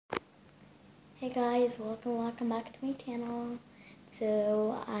Hey guys, welcome back to my channel.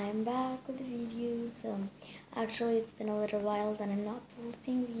 So I'm back with the videos. Actually it's been a little while that I'm not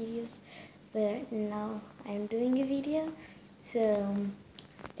posting videos, but now I'm doing a video. So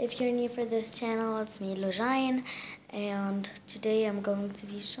if you're new for this channel, it's me, Lujytuber, and today I'm going to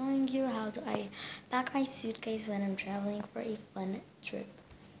be showing you how do I pack my suitcase when I'm traveling for a fun trip.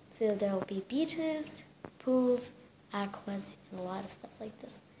 So there will be beaches, pools, aquas, and a lot of stuff like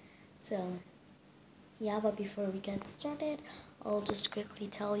this. So yeah, but before we get started, I'll just quickly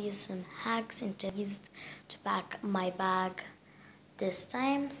tell you some hacks and tips used to pack my bag this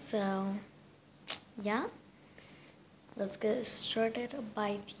time. So yeah, let's get started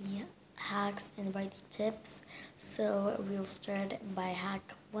by the hacks and by the tips. So we'll start by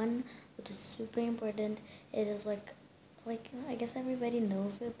hack 1, which is super important. It is like I guess everybody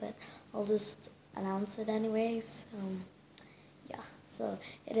knows it, but I'll just announce it anyways. Yeah, so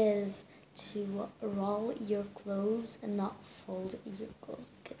it is to roll your clothes and not fold your clothes,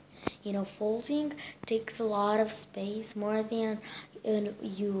 because folding takes a lot of space, more than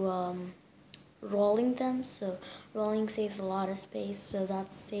you rolling them. So rolling saves a lot of space, so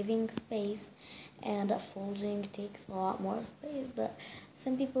that's saving space, and folding takes a lot more space. But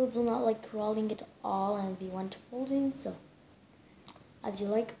some people do not like rolling at all and they want folding, so as you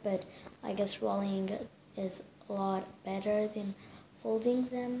like, but I guess rolling is a lot better than folding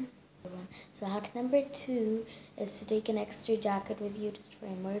them. So hack number 2 is to take an extra jacket with you just for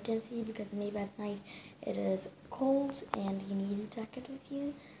emergency, because maybe at night it is cold and you need a jacket with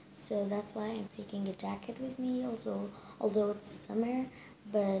you. So that's why I'm taking a jacket with me, also although it's summer,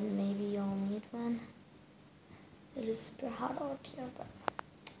 but maybe you'll need one. It is super hot out here, but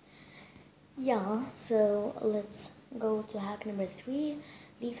yeah, so let's go to hack number 3.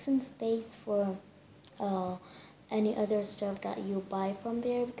 Leave some space for any other stuff that you buy from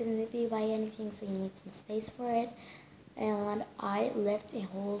there, because maybe you buy anything, so you need some space for it. And I left a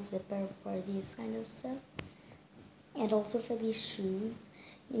whole zipper for these kind of stuff. And also for these shoes,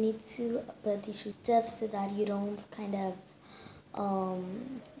 you need to put these shoe stuff so that you don't kind of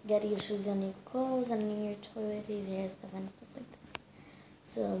get your shoes on your clothes and on your toiletries, hair stuff and stuff like this.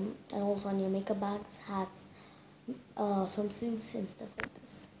 So, and also on your makeup bags, hats, swimsuits and stuff like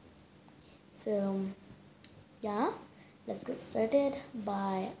this. So yeah, let's get started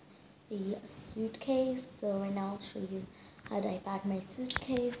by a suitcase. So right now I'll show you how do I pack my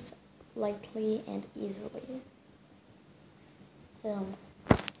suitcase lightly and easily. So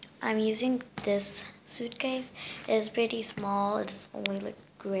I'm using this suitcase. It is pretty small. It's only like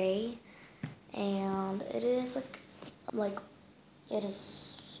gray, and it is like it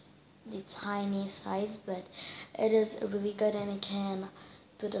is the tiny size, but it is really good, and it can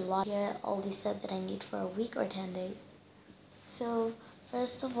put a lot here, all the stuff that I need for a week or 10 days. So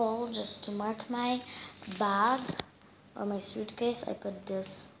first of all, just to mark my bag or my suitcase, I put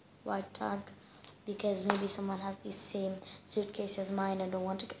this white tag, because maybe someone has the same suitcase as mine. I don't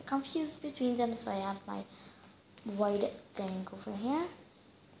want to get confused between them, so I have my white thing over here.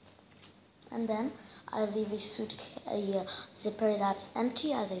 And then I leave a zipper that's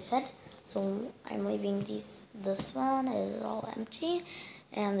empty, as I said. So I'm leaving this one is all empty,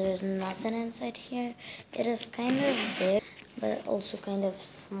 and there's nothing inside here. It is kind of big, but also kind of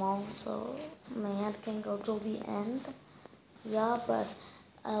small, so my hand can go till the end. Yeah, but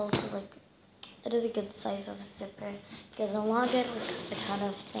I also like it is a good size of zipper, because I want to get like a ton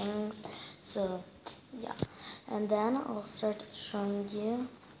of things. So yeah, and then I'll start showing you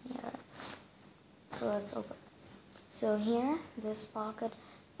here. So let's open this. So here, this pocket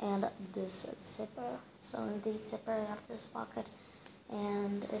and this zipper. So in this zipper, I have this pocket,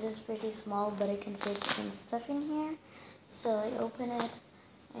 and it is pretty small, but I can fit some stuff in here. So I open it,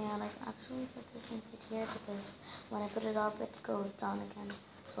 and I actually put this inside here, because when I put it up, it goes down again.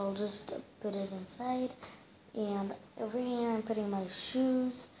 So I'll just put it inside. And over here, I'm putting my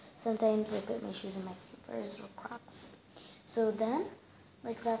shoes. Sometimes I put my shoes in my slippers or Crocs. So then,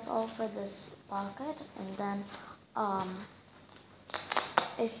 that's all for this pocket. And then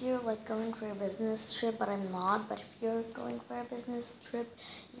if you're going for a business trip, but I'm not, but if you're going for a business trip,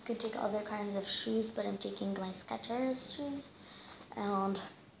 you can take other kinds of shoes, but I'm taking my Skechers shoes. And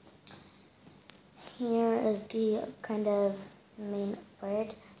here is the kind of main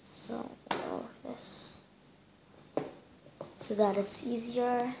part, so this, so that it's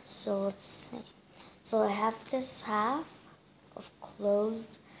easier. So let's see. So I have this half of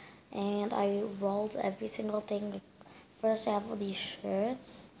clothes, and I rolled every single thing. First I have these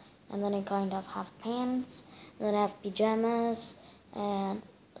shirts, and then I kind of have pants, and then I have pajamas, and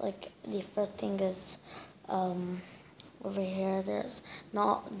the first thing is over here there's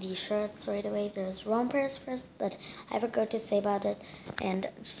not the shirts right away, there's rompers first, but I forgot to say about it, and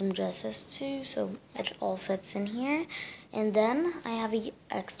some dresses too, so it all fits in here. And then I have an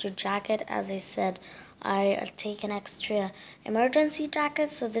extra jacket. As I said, I take an extra emergency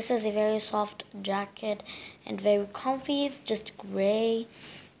jacket, so this is a very soft jacket and very comfy. It's just gray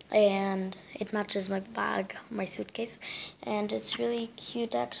and it matches my bag, my suitcase, and it's really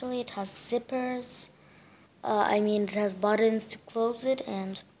cute actually. It has zippers, it has buttons to close it,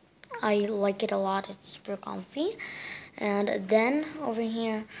 and I like it a lot. It's super comfy. And then over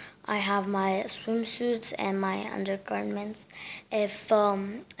here I have my swimsuits and my undergarments. If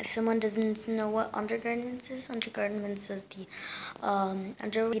someone doesn't know what undergarments is the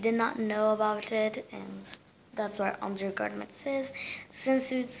underwear. We did not know about it, and that's what undergarments is.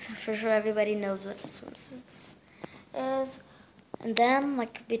 Swimsuits, for sure everybody knows what swimsuits is. And then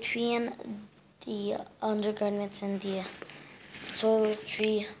like between the undergarments and the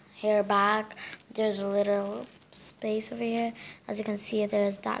toiletry hair bag, there's a little space over here. As you can see,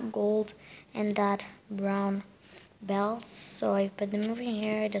 there's that gold and that brown belts, so I put them over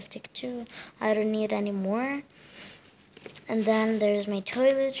here. I just take two, I don't need any more. And then there's my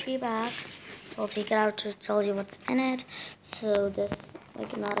toiletry bag, so I'll take it out to tell you what's in it. So this,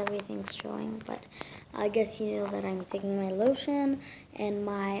 like, not everything's showing, but I guess you know that I'm taking my lotion and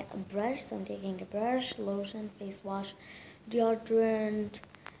my brush. So I'm taking a brush, lotion, face wash, deodorant,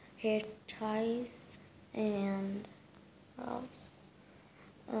 hair ties, and what else?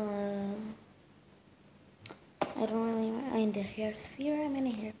 I don't really mind the hair serum and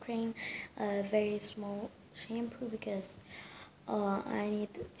a hair cream, a very small shampoo because I need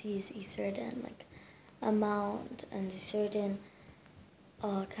to use a certain like amount and a certain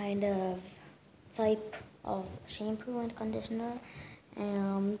kind of type of shampoo and conditioner.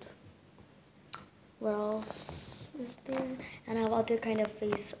 And what else is there? And I have other kind of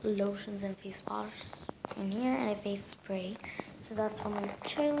face lotions and face washes in here, and a face spray. So that's for my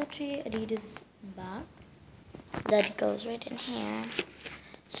toiletry Adidas bag that goes right in here.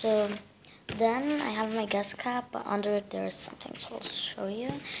 So then I have my guest cap, but under it there's something, so I'll show you.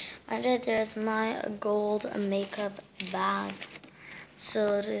 Under it there's my gold makeup bag.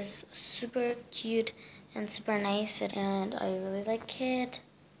 So it is super cute and super nice, and I really like it.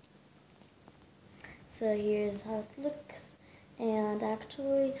 So here's how it looks. And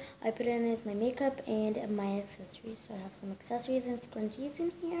actually, I put in it my makeup and my accessories. So I have some accessories and scrunchies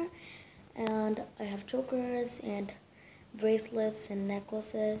in here. And I have chokers and bracelets and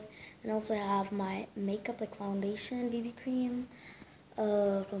necklaces. And also I have my makeup, like foundation, BB cream,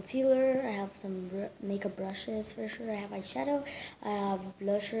 concealer. I have some makeup brushes for sure. I have eyeshadow. I have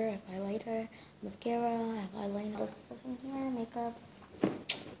blusher. I have highlighter, mascara. I have eyeliner. All stuff in here, makeups,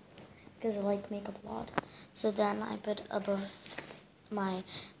 because I like makeup a lot. So then I put above my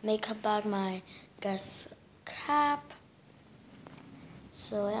makeup bag my guest cap.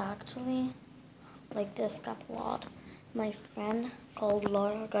 So I actually like this cap a lot. My friend called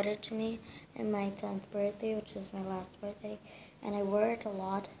Laura got it to me in my 10th birthday, which is my last birthday, and I wear it a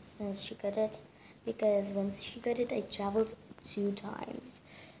lot since she got it, because when she got it I traveled 2 times,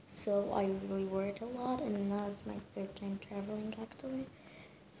 so I really wear it a lot, and now it's my 3rd time traveling actually.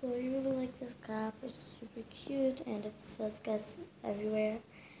 So I really like this cap. It's super cute and it says guest everywhere,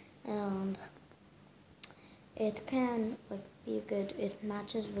 and it can like be good. It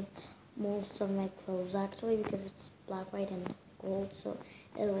matches with most of my clothes actually because it's black, white, and gold, so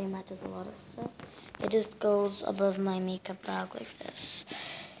it really matches a lot of stuff. It just goes above my makeup bag like this,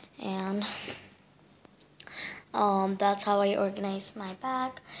 and that's how I organize my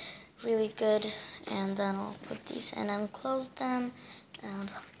bag. Really good. And then I'll put these in and close them,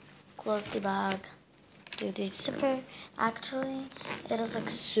 and close the bag. Do the zipper. Actually, it is like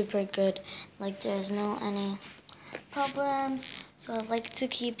super good. Like there's no any problems. So I like to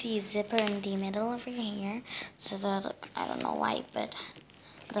keep the zipper in the middle over here, so that, I don't know why, but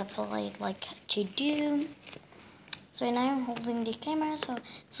that's all I like to do. So right now I'm holding the camera, so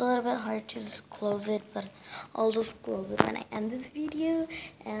it's a little bit hard to just close it, but I'll just close it when I end this video.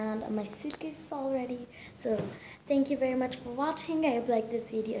 And my suitcase is all ready. So thank you very much for watching. I hope you liked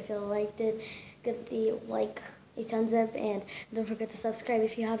this video. If you liked it, give the like a thumbs up, and don't forget to subscribe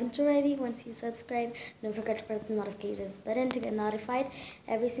if you haven't already. Once you subscribe, don't forget to press the notifications button to get notified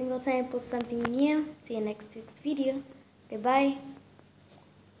every single time I post something new. See you next week's video. Goodbye.